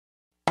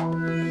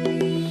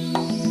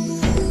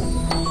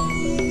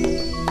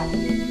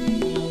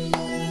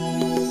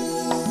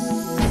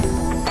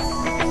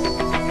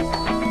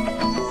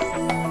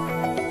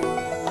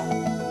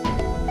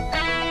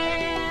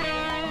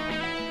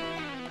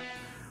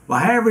Well,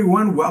 hi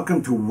everyone,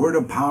 welcome to Word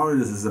of Power.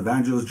 This is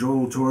Evangelist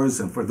Joel Torres,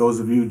 and for those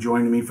of you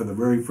joining me for the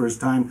very first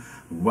time,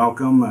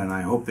 welcome, and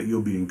I hope that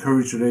you'll be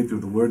encouraged today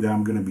through the word that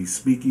I'm going to be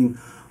speaking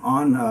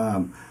on.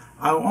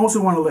 I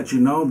also want to let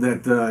you know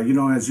that,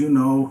 as you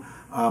know,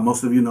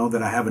 most of you know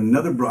that I have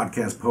another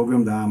broadcast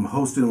program that I'm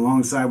hosting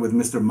alongside with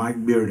Mr.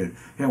 Mike Bearden.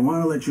 Hey, I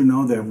want to let you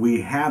know that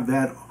we have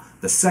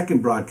the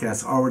second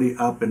broadcast already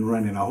up and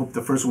running. I hope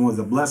the first one was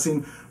a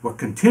blessing. We're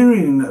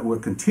continuing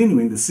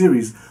the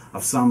series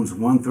of Psalms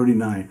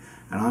 139,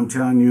 and I'm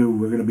telling you,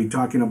 we're going to be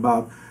talking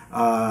about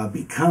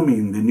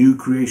becoming the new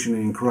creation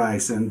in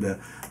Christ and the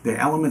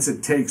elements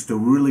it takes to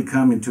really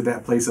come into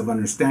that place of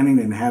understanding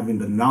and having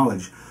the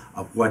knowledge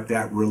of what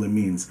that really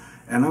means.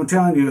 And I'm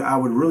telling you, I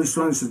would really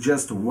strongly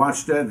suggest to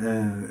watch that,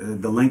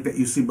 the link that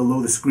you see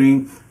below the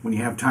screen when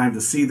you have time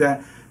to see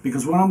that.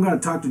 Because what I'm going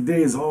to talk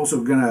today is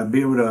also going to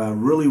be able to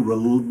really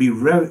be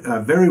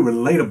very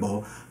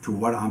relatable to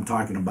what I'm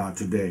talking about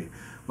today.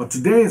 Well,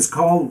 today is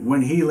called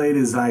When He Laid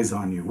His Eyes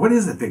on You. What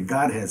is it that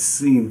God has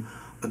seen,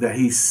 that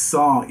He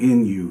saw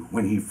in you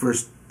when He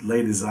first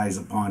laid His eyes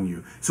upon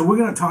you? So we're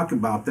going to talk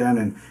about that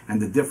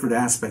and the different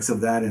aspects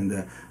of that and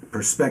the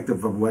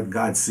perspective of what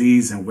God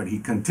sees and what He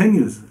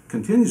continues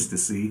to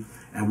see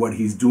and what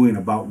He's doing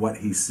about what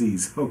He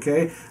sees.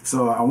 Okay?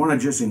 So I want to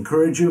just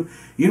encourage you.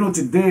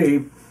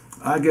 Today,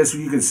 I guess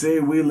you could say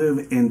we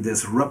live in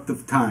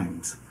disruptive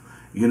times,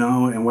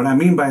 and what I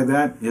mean by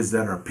that is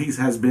that our peace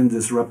has been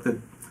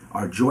disrupted,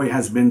 our joy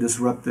has been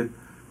disrupted,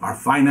 our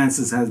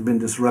finances has been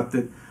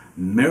disrupted,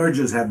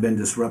 marriages have been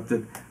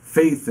disrupted,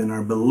 faith and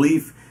our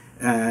belief,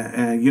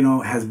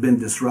 has been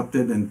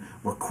disrupted, and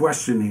we're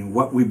questioning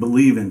what we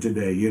believe in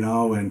today,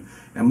 and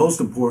most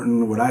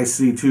important, what I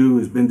see too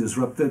has been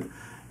disrupted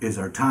is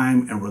our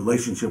time and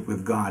relationship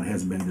with God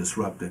has been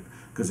disrupted,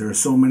 because there are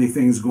so many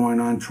things going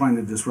on trying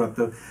to disrupt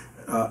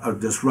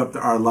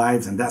our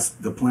lives, and that's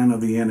the plan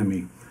of the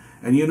enemy.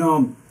 And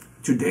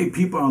today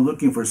people are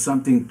looking for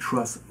something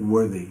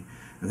trustworthy.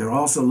 They're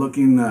also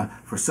looking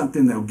for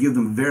something that will give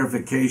them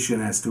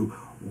verification as to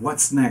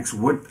what's next,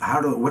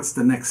 what's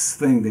the next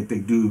thing that they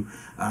do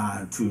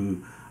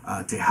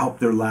to help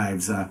their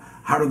lives.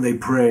 How do they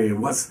pray?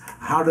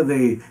 How do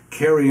they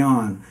carry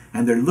on?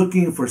 And they're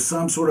looking for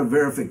some sort of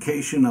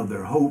verification of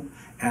their hope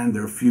and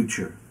their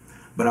future.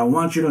 But I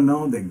want you to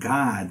know that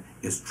God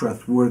is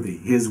trustworthy.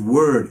 His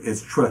word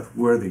is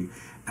trustworthy.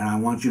 And I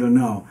want you to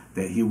know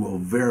that He will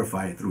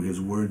verify it through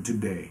His word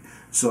today.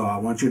 So I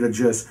want you to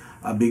just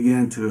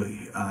begin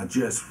to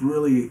just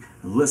really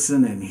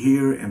listen and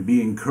hear and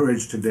be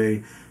encouraged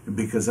today,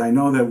 because I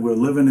know that we're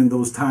living in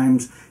those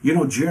times.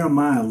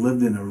 Jeremiah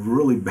lived in a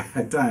really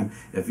bad time.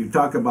 If you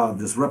talk about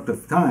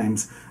disruptive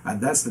times,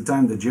 that's the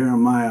time that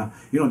Jeremiah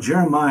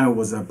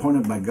was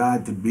appointed by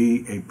God to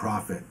be a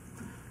prophet.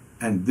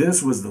 And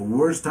this was the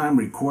worst time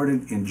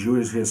recorded in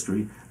Jewish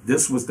history.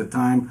 This was the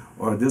time,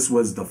 or this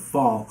was the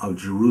fall of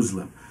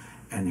Jerusalem.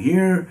 And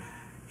here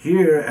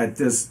at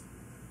this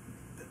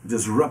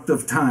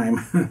disruptive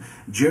time,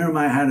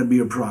 Jeremiah had to be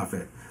a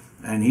prophet.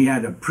 And he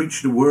had to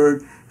preach the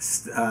word,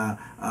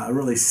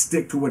 really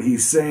stick to what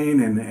he's saying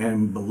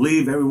and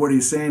believe every word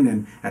he's saying.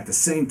 And at the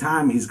same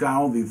time, he's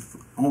got all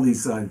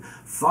these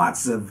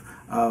thoughts of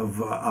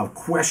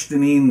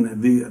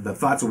questioning the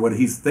thoughts of what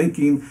he's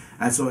thinking.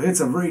 And so it's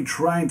a very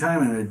trying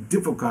time and a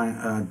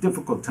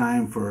difficult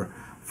time for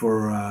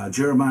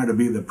Jeremiah to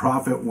be the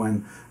prophet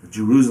when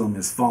Jerusalem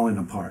is falling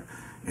apart.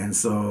 And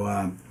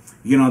so,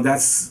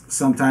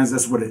 sometimes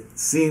that's what it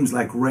seems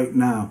like right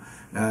now.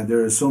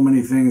 There are so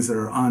many things that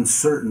are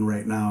uncertain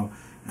right now.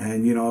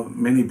 And,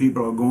 many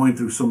people are going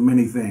through so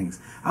many things.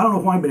 I don't know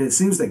why, but it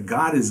seems that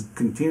God is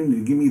continuing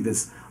to give me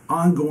this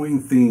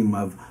ongoing theme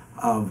of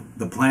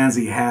the plans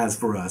He has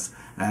for us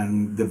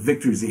and the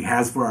victories He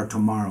has for our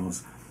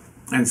tomorrows.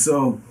 And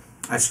so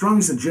I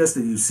strongly suggest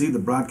that you see the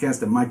broadcast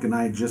that Mike and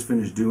I just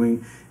finished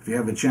doing, if you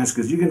have a chance,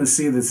 because you're going to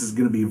see this is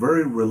going to be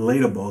very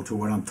relatable to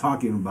what I'm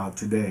talking about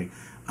today.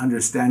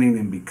 Understanding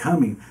and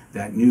becoming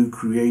that new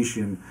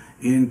creation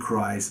in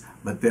Christ,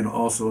 but then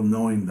also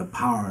knowing the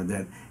power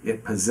that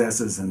it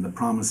possesses and the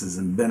promises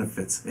and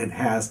benefits it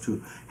has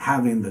to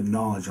having the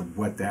knowledge of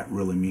what that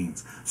really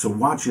means. So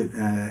watch it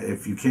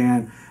if you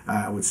can.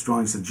 I would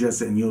strongly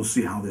suggest it, and you'll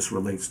see how this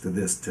relates to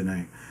this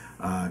today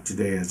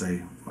as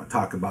I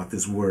talk about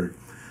this word.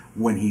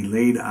 When He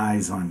laid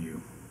eyes on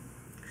you.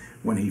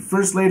 When He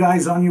first laid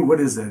eyes on you, what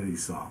is that He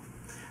saw?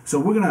 So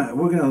we're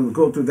gonna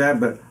go through that,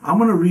 but I'm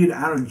gonna read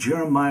out of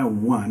Jeremiah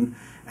 1,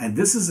 and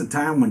this is a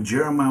time when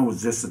Jeremiah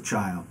was just a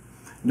child.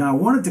 Now I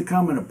wanted to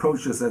come and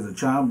approach this as a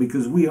child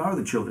because we are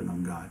the children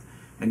of God,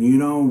 and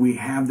we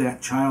have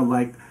that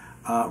childlike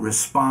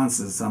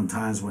responses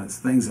sometimes when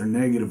things are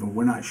negative and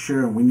we're not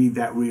sure, and we need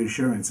that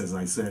reassurance. As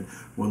I said,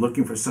 we're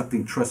looking for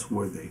something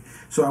trustworthy.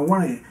 So I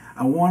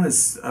want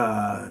us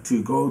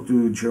to go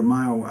through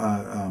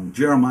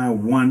Jeremiah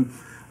 1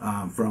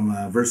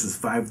 from verses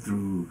 5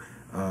 through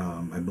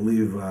I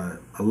believe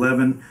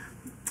 11,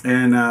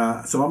 and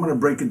so I'm going to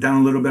break it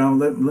down a little bit.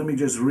 Let me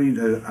just read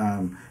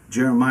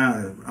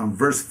Jeremiah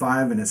verse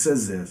 5, and it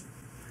says this: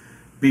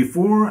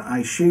 Before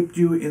I shaped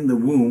you in the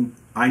womb,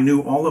 I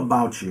knew all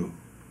about you.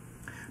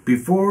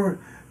 Before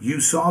you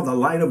saw the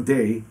light of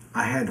day,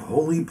 I had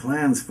holy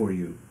plans for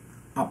you.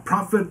 A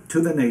prophet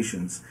to the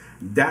nations.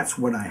 That's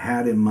what I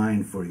had in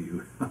mind for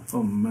you.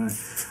 Oh, man.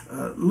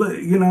 Look,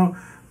 you know,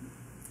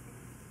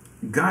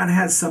 God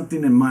has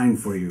something in mind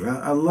for you.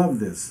 I love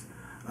this.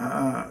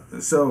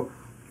 So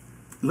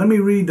let me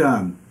read.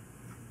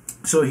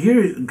 So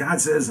here God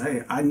says,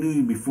 hey, I knew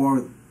you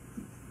before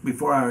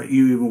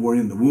you even were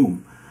in the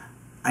womb.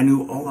 I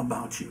knew all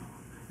about you.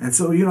 And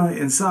so, you know,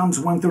 in Psalms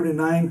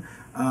 139,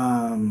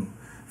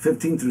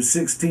 15 through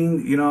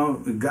 16, you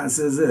know, God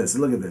says this.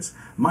 Look at this.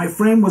 My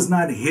frame was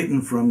not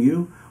hidden from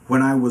you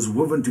when I was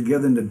woven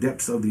together in the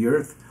depths of the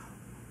earth.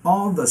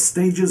 All the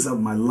stages of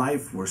my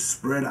life were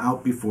spread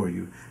out before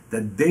you. The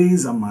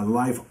days of my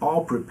life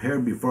all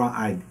prepared before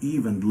I'd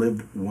even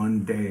lived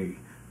one day.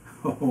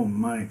 Oh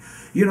my.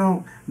 You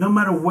know, no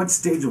matter what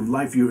stage of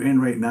life you're in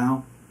right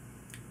now,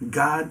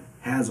 God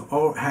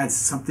has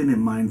something in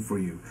mind for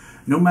you.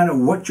 No matter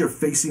what you're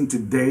facing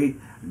today,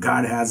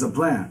 God has a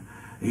plan.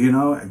 You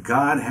know,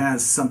 God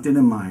has something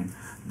in mind.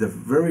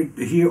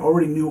 He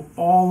already knew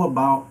all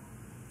about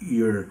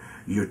your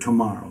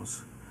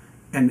tomorrows.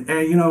 And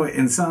you know,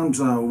 in Psalms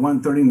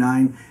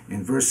 139,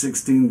 in verse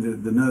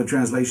 16, another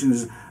translation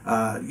is,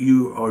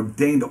 you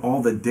ordained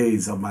all the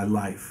days of my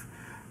life.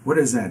 What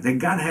is that? That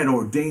God had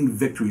ordained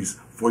victories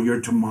for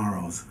your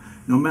tomorrows.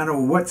 No matter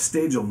what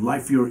stage of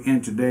life you're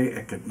in today,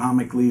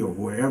 economically or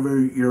wherever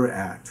you're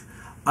at,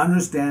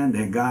 understand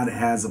that God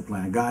has a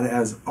plan. God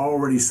has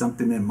already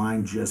something in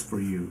mind just for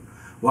you.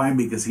 Why?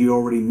 Because he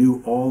already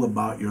knew all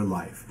about your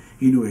life.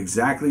 He knew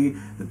exactly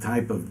the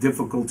type of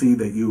difficulty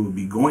that you will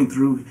be going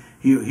through.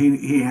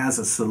 He has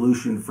a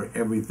solution for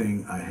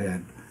everything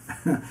ahead.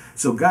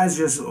 So God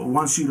just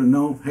wants you to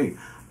know, hey,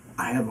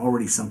 I have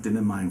already something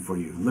in mind for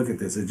you. Look at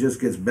this. It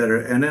just gets better.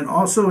 And then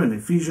also in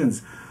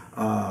Ephesians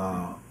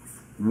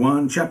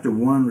chapter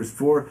 1, verse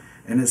 4,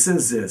 and it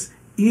says this,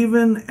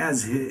 even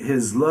as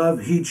his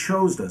love, he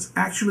chose us,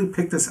 actually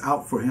picked us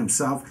out for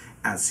himself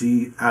as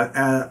his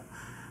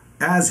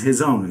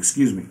own,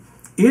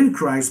 in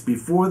Christ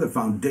before the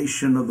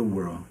foundation of the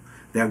world,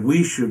 that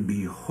we should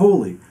be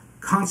holy,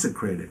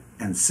 consecrated,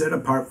 and set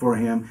apart for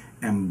him,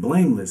 and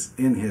blameless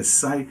in his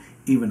sight,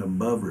 even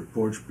above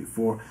reproach,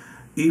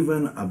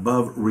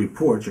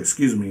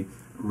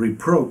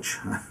 reproach,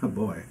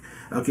 boy,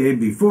 okay,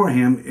 before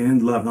him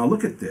in love. Now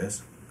look at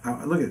this.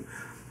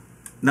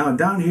 Now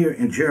down here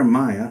in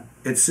Jeremiah,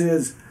 it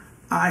says,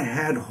 I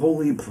had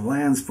holy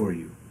plans for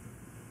you.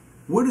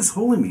 What does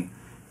holy mean?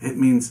 It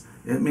means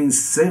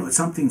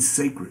something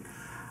sacred.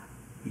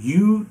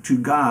 You to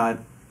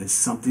God is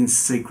something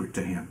sacred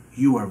to him.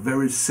 You are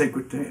very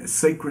sacred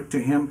to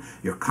him.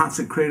 You're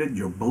consecrated,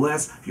 you're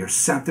blessed, you're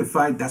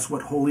sanctified. That's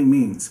what holy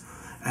means.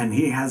 And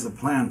he has a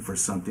plan for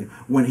something.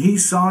 When he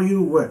saw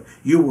you, what?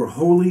 You were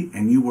holy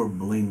and you were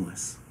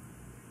blameless.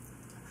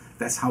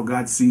 That's how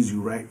God sees you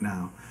right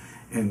now.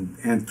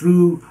 And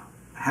through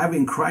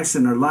having Christ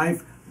in our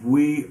life,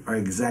 we are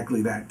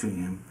exactly that to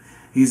him.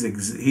 He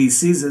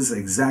sees us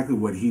exactly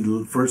what he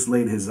first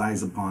laid his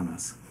eyes upon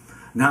us.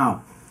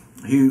 Now,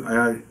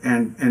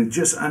 and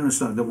just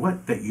understand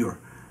that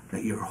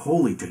you're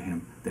holy to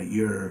him, that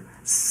you're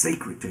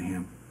sacred to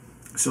him.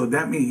 So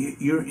that means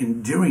you're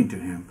endearing to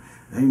him.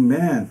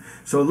 Amen.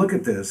 So look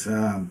at this.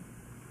 And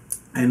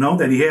know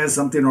that he has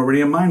something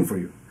already in mind for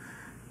you.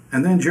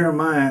 And then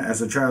Jeremiah,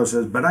 as a child,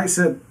 says, but I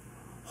said,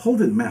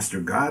 hold it, Master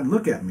God,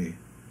 look at me.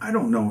 I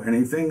don't know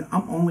anything.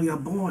 I'm only a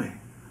boy.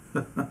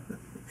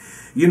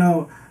 You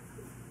know,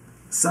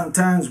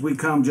 sometimes we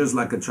come just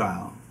like a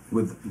child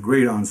with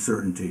great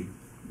uncertainty,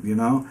 you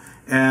know.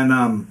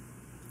 And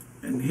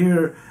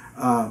here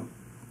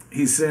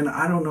he's saying,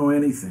 I don't know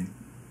anything.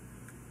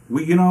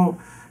 You know,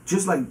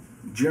 just like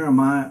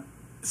Jeremiah,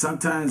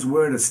 sometimes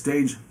we're at a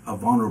stage of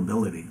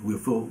vulnerability. We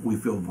feel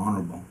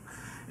vulnerable.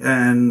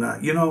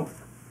 And, you know,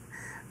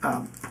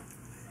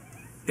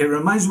 it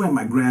reminds me of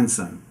my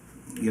grandson.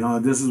 You know,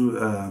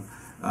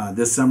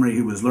 this summer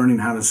he was learning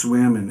how to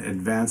swim and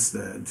advance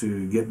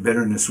to get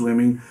better in the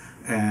swimming.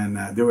 And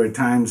there were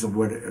times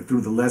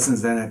through the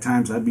lessons, and at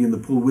times I'd be in the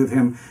pool with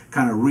him,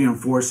 kind of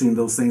reinforcing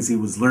those things he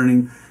was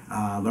learning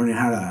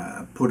how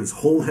to put his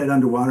whole head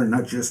underwater,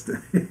 not just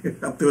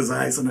up to his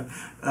eyes, and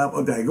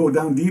I go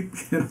down deep,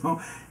 you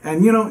know.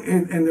 And you know,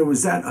 and there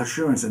was that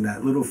assurance and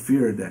that little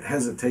fear, that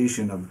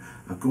hesitation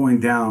of going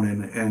down,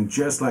 and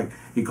just like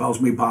he calls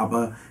me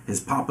Papa,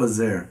 his Papa's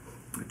there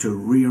to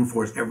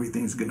reinforce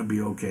everything's going to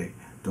be okay.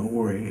 Don't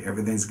worry,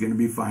 everything's going to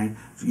be fine.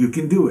 So you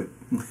can do it.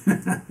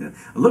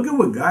 Look at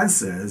what God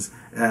says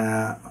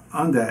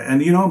on that.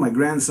 And you know, my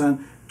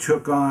grandson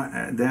took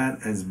on that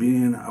as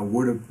being a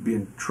word of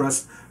being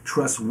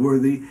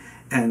trustworthy.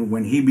 And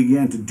when he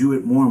began to do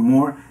it more and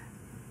more,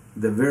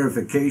 the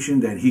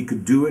verification that he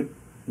could do it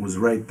was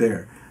right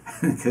there,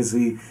 because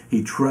he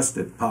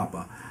trusted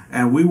Papa.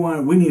 And we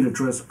need to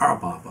trust our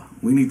Papa.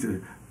 We need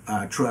to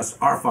trust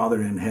our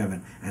Father in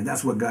heaven, and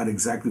that's what God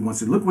exactly wants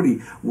to. Look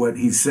what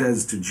he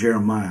says to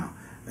Jeremiah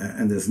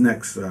in this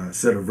next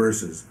set of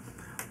verses.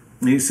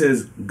 And he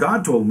says,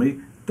 God told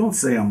me, don't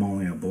say I'm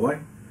only a boy.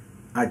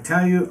 I'll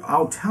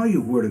tell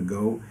you where to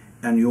go,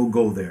 and you'll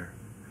go there.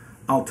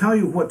 I'll tell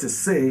you what to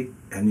say,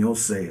 and you'll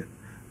say it.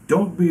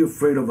 Don't be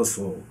afraid of a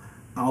soul.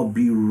 I'll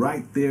be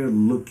right there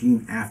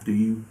looking after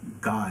you.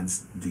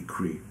 God's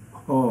decree.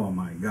 Oh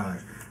my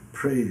gosh.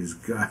 Praise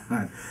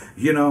God.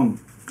 You know,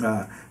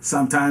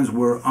 sometimes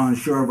we're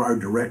unsure of our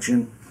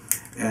direction.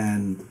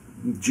 And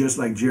just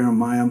like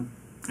Jeremiah,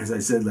 as I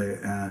said,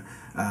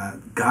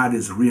 God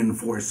is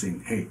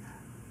reinforcing, hey,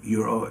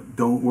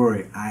 don't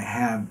worry, I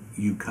have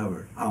you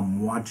covered.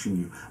 I'm watching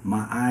you.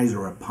 My eyes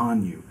are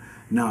upon you.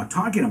 Now,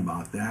 talking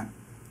about that,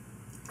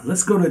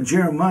 let's go to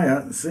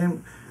Jeremiah. Let's see,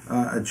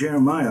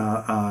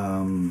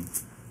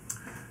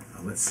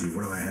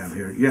 what do I have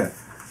here? Yeah,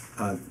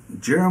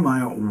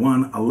 Jeremiah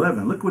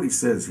 1:11. Look what he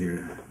says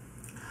here.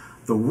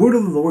 The word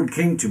of the Lord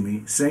came to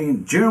me,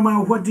 saying,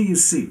 Jeremiah, what do you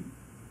see?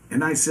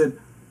 And I said,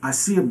 I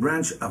see a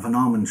branch of an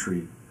almond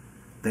tree,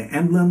 the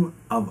emblem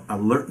of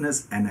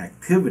alertness and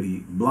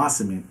activity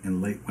blossoming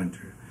in late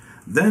winter.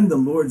 Then the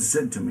Lord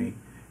said to me,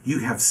 you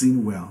have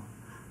seen well.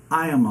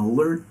 I am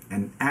alert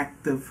and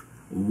active,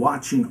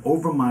 watching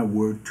over my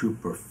word to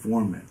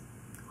perform it.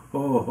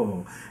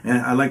 Oh,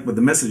 and I like what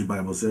the Message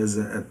Bible says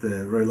at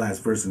the very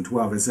last verse in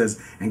 12. It says,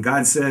 and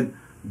God said,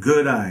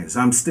 good eyes,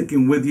 I'm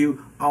sticking with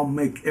you. I'll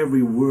make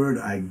every word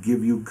I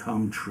give you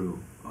come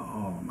true.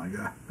 Oh my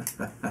God.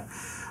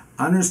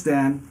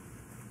 Understand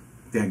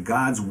that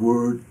God's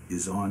word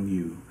is on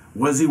you.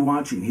 What is he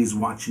watching? He's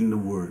watching the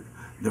word.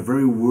 The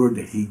very word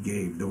that he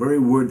gave. The very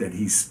word that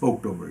he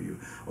spoke over you,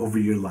 over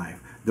your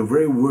life. The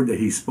very word that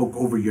he spoke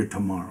over your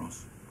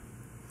tomorrows.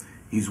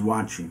 He's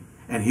watching.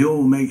 And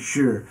he'll make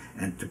sure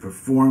and to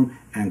perform,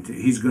 and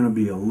he's going to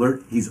be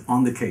alert. He's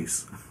on the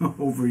case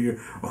over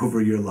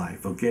your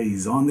life. Okay,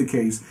 he's on the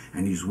case,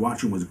 and he's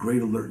watching with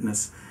great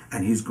alertness,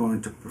 and he's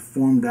going to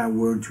perform that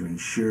word to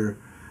ensure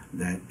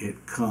that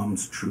it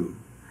comes true,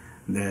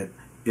 that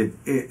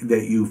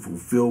that you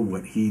fulfill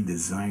what he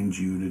designed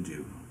you to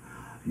do.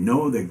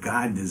 Know that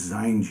God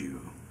designed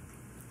you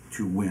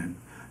to win.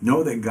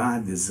 Know that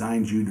God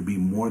designed you to be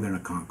more than a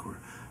conqueror.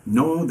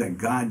 Know that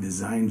God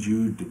designed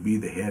you to be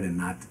the head and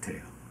not the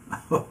tail.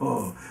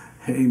 Oh,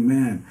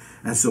 amen.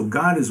 And so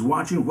God is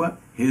watching what?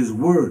 His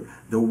word,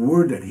 the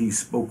word that he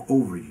spoke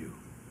over you.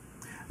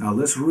 Now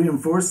let's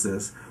reinforce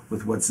this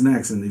with what's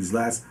next in these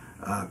last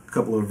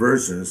couple of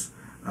verses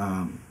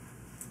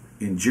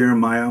in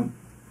Jeremiah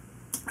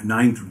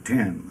 9 through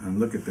 10. And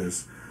look at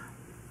this.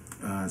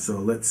 So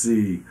let's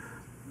see.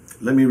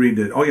 Let me read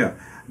it. Oh yeah.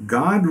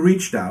 God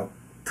reached out,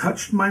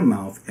 touched my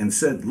mouth, and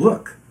said,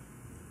 look,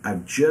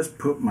 I've just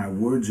put my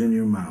words in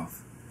your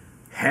mouth.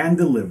 Hand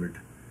delivered.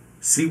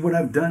 See what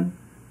I've done?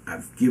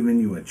 I've given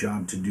you a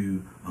job to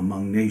do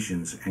among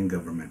nations and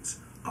governments.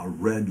 A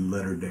red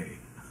letter day.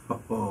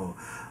 Oh,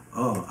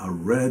 a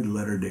red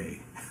letter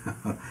day.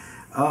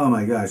 Oh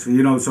my gosh.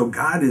 You know, so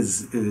God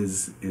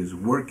is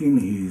working.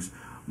 He's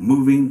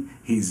moving.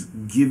 He's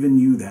given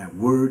you that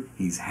word.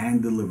 He's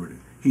hand delivered it.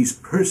 He's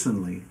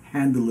personally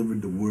hand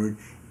delivered the word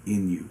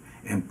in you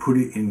and put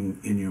it in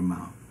your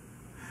mouth.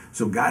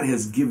 So God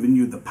has given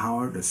you the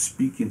power to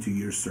speak into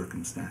your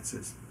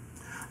circumstances.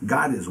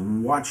 God is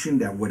watching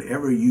that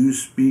whatever you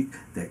speak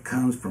that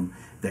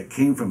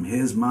came from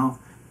his mouth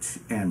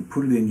and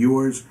put it in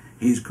yours,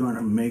 he's going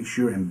to make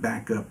sure and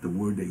back up the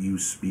word that you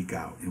speak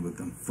out, and with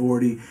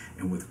authority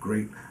and with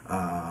great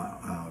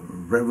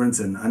reverence,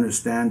 and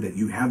understand that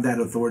you have that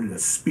authority to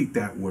speak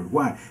that word.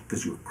 Why?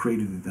 Because you're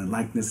created in the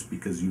likeness,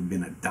 because you've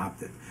been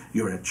adopted.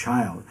 You're a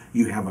child.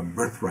 You have a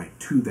birthright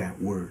to that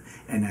word.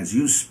 And as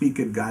you speak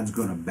it, God's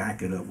going to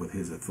back it up with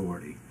his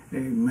authority.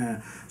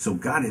 Amen. So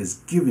God has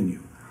given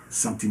you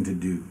something to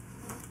do.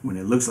 When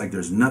it looks like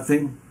there's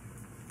nothing,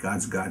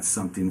 God's got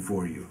something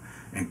for you.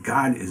 And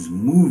God is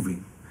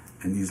moving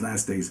in these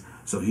last days.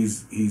 So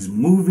he's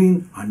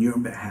moving on your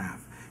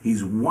behalf.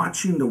 He's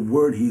watching the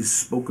word he's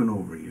spoken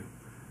over you,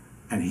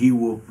 and he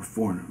will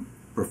perform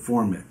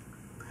it.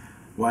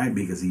 Why?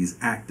 Because he's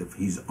active.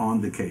 He's on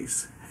the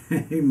case.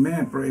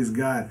 Amen. Praise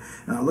God.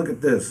 Now look at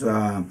this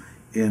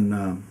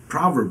in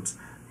Proverbs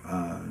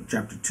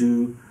chapter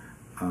 2,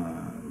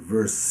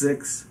 verse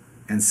 6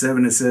 and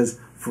 7. It says,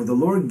 for the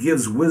Lord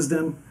gives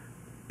wisdom,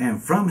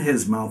 and from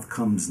his mouth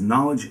comes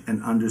knowledge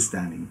and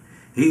understanding.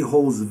 He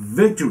holds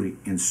victory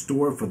in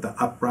store for the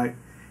upright.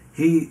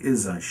 He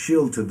is a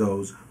shield to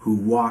those who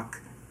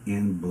walk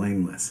in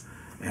blameless.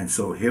 And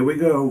so here we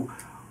go.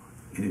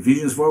 In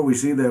Ephesians 4, we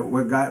see that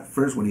what God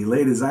first, when he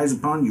laid his eyes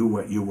upon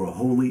you, you were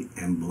holy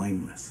and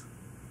blameless.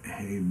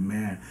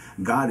 Amen.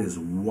 God is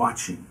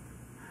watching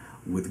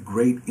with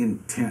great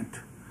intent.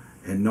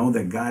 And know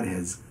that God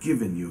has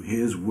given you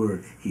his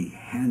word. He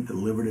hand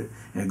delivered it,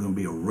 and it's going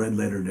to be a red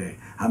letter day.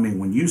 I mean,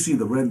 when you see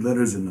the red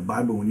letters in the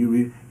Bible, when you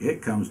read it,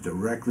 it comes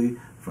directly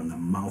from the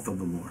mouth of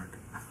the Lord.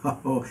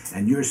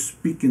 And you're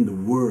speaking the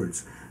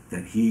words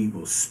that he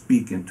will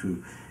speak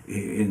into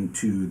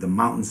the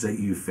mountains that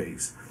you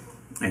face.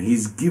 And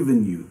he's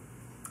given you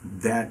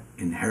that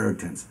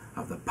inheritance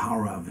of the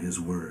power of his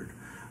word.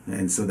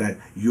 and so that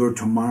your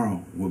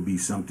tomorrow will be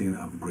something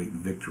of great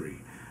victory.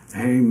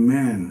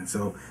 Amen.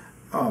 So,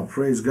 oh,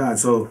 praise God.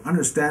 So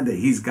understand that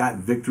he's got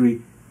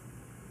victory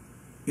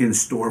in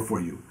store for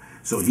you.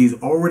 So he's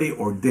already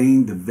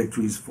ordained the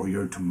victories for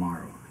your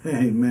tomorrow.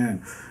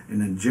 Amen.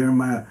 And in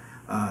Jeremiah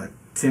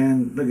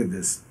 10, look at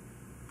this.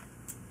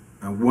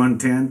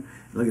 1:10,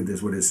 look at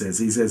this, what it says.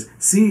 He says,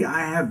 see,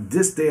 I have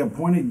this day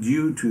appointed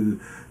you to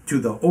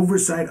the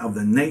oversight of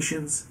the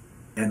nations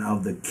and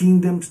of the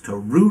kingdoms, to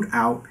root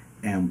out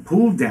and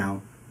pull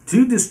down,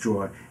 to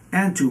destroy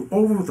and to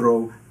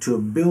overthrow, to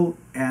build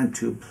and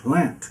to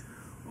plant.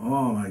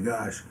 Oh my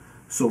gosh.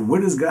 So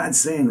what is God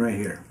saying right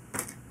here?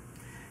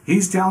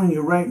 He's telling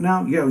you right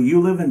now,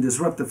 you live in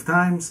disruptive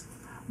times,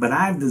 but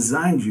I've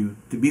designed you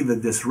to be the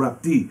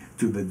disruptee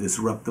to the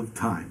disruptive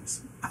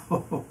times.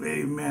 Oh,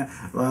 amen.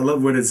 Well, I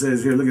love what it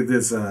says here. Look at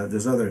this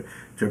this other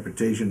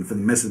interpretation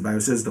from the Message Bible.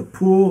 It says to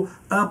pull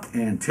up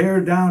and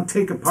tear down,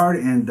 take apart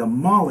and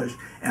demolish,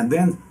 and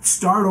then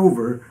start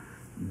over,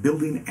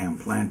 building and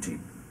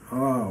planting.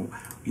 Oh,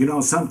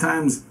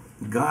 sometimes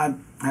God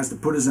has to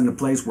put us in a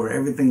place where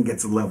everything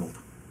gets leveled.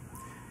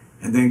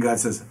 And then God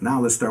says,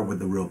 now let's start with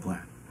the real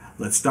plan.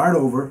 Let's start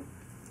over,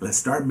 let's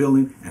start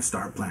building and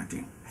start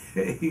planting.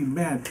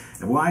 Amen.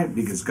 And why?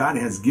 Because God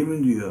has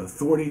given you the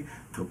authority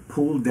to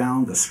pull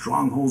down the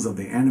strongholds of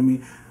the enemy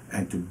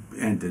and to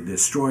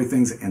destroy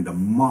things and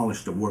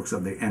demolish the works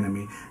of the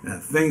enemy. And the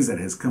things that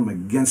has come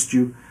against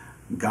you,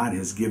 God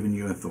has given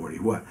you authority.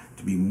 What?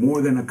 To be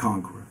more than a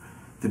conqueror.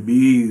 To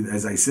be,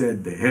 as I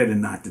said, the head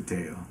and not the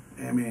tail.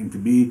 Amen. To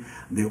be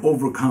the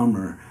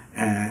overcomer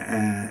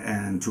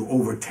and to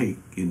overtake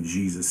in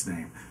Jesus'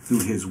 name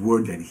through his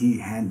word that he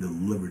had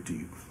delivered to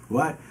you.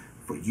 What?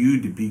 For you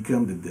to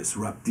become the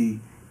disruptee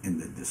in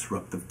the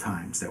disruptive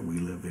times that we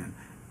live in.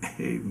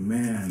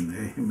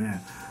 Amen. Amen.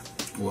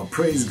 Well,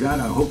 praise God.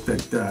 I hope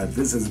that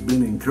this has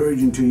been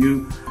encouraging to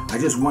you. I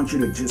just want you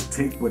to just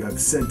take what I've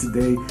said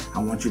today.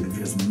 I want you to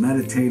just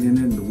meditate in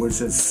it. The word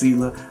says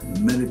Selah.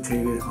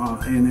 Meditate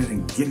in it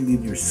and get it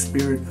in your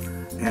spirit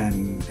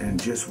and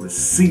just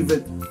receive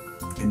it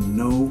and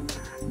know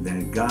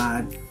that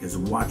God is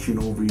watching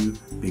over you,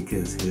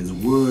 because his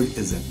word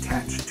is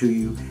attached to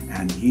you,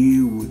 and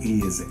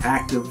he is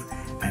active,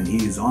 and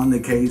he is on the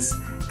case,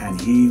 and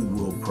he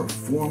will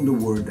perform the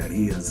word that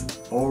he has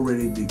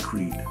already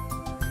decreed,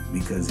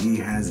 because he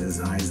has his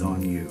eyes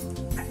on you.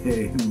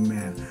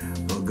 Amen.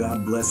 Well,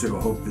 God bless you.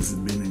 I hope this has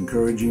been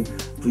encouraging.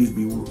 Please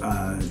be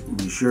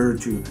sure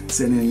to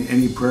send in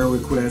any prayer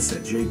requests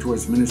at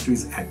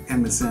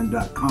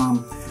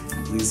jtorresministries@msn.com.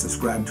 And please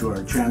subscribe to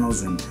our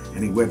channels and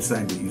any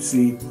website that you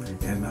see.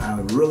 And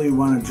I really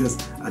want to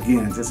just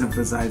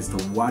emphasize to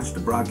watch the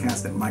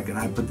broadcast that Mike and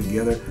I put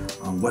together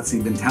on what's he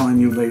been telling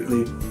you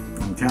lately.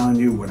 I'm telling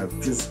you what I've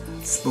just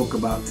spoke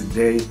about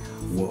today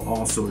will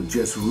also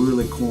just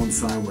really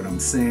coincide what I'm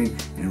saying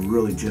and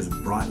really just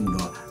broaden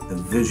the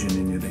vision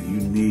in you that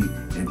you need,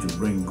 and to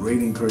bring great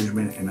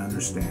encouragement and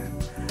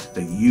understand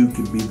that you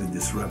can be the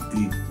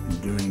disruptee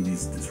during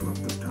these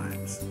disruptive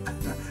times.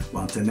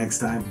 Well, until next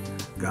time,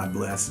 God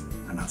bless,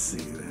 and I'll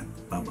see you then.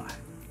 Bye-bye.